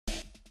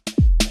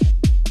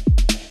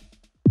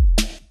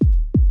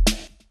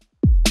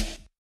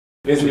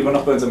Wir sind immer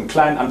noch bei unserem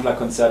kleinen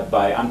Unplugged-Konzert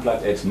bei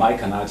Unplugged at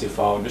mykanaltv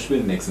und wir spielen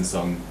den nächsten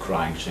Song,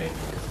 Crying Shame.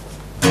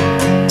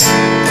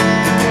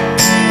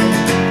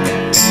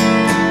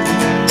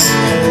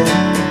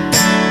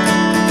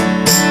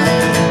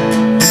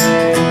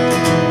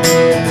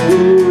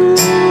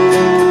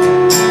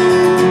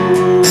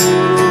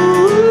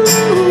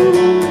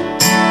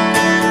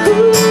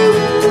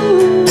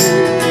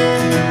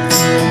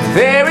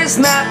 There is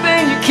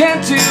nothing you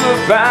can do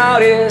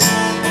about it.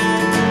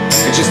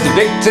 You're just a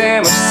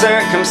victim of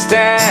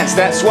circumstance.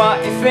 That's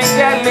what you think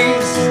at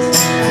least.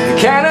 You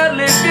cannot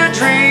live your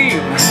dream,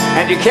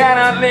 and you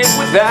cannot live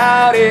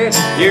without it.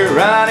 You're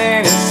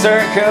running in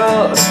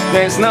circles,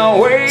 there's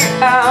no way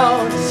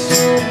out.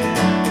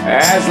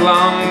 As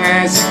long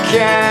as you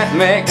can't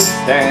make a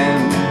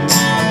stand,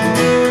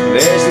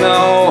 there's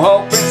no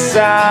hope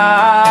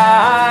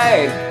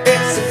inside.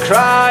 It's a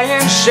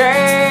crying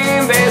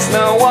shame. There's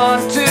no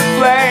one to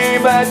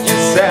blame but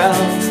yourself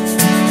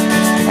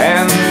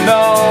and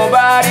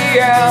nobody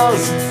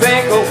else.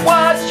 Think of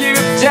what you've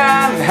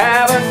done.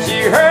 Haven't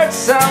you hurt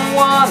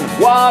someone?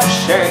 What a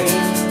shame.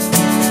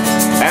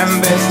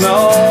 And there's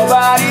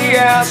nobody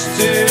else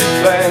to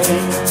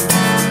blame.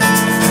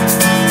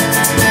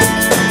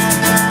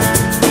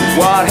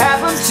 What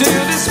happened to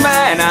this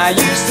man I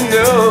used to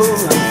know?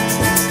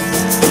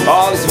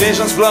 All his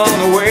visions blown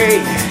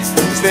away.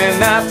 Is there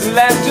nothing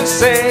left to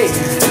say?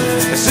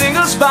 A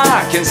single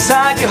spark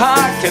inside your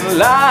heart can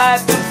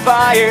light the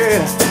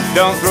fire.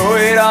 Don't throw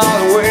it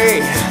all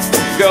away.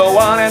 Go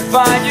on and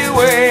find your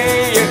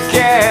way. You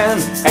can,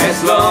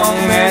 as long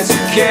as you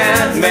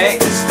can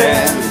make a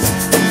stand.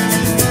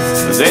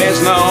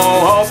 There's no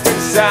hope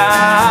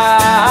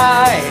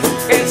inside.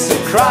 It's a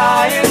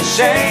crying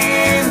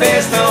shame.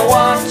 There's no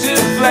one to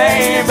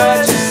blame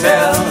but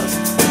yourself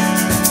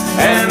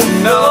and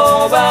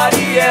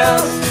nobody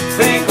else.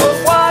 Think of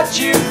what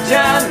you've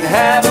done.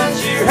 Haven't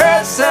you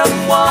hurt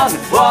someone?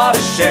 What a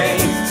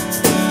shame.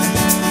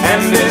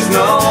 And there's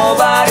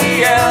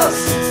nobody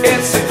else.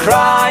 It's a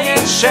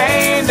crying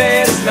shame.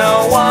 There's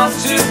no one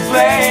to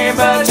blame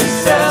but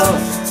yourself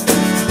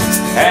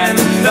and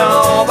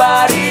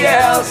nobody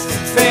else.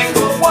 Think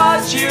of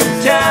what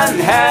you've done.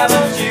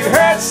 Haven't you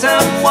hurt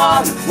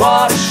someone?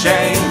 What a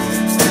shame.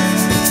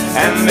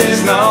 And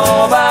there's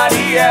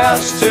nobody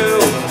else to.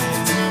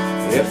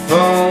 If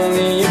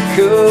only you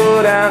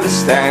could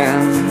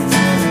understand.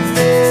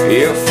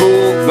 You're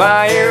fooled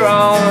by your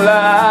own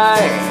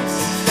lies.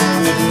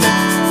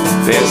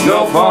 There's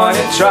no point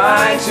in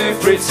trying to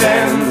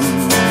pretend.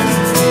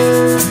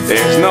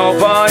 There's no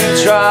point in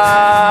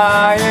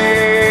trying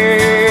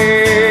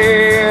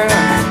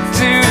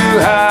to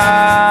hide.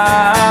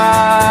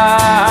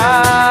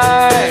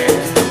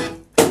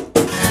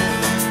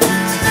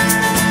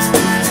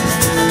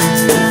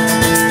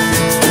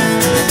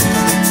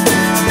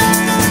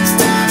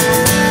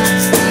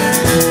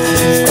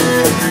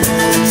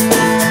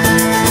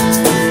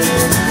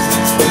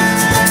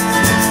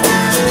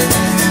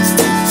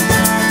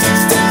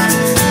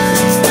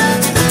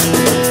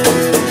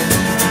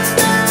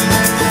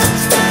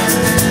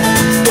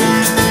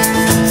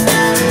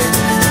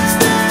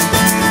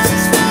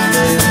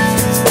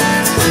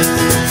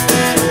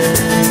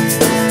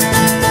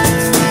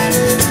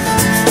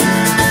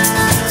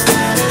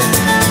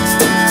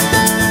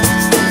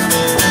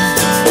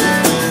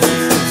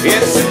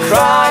 It's a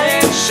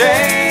crying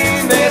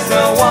shame. There's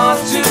no one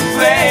to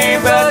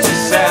blame but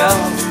yourself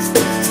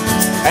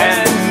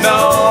and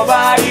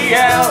nobody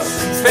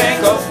else.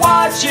 Think of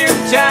what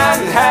you've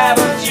done.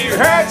 Haven't you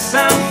hurt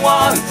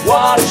someone?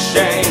 What a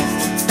shame.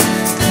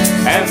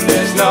 And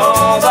there's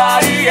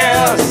nobody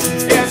else.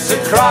 It's a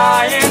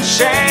crying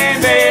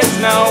shame. There's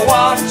no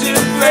one to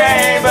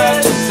blame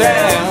but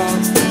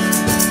yourself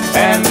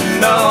and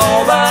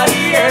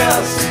nobody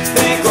else.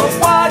 Think of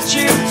what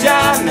you've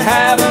done.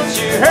 Haven't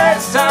you hurt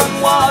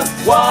someone?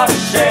 What a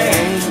shame.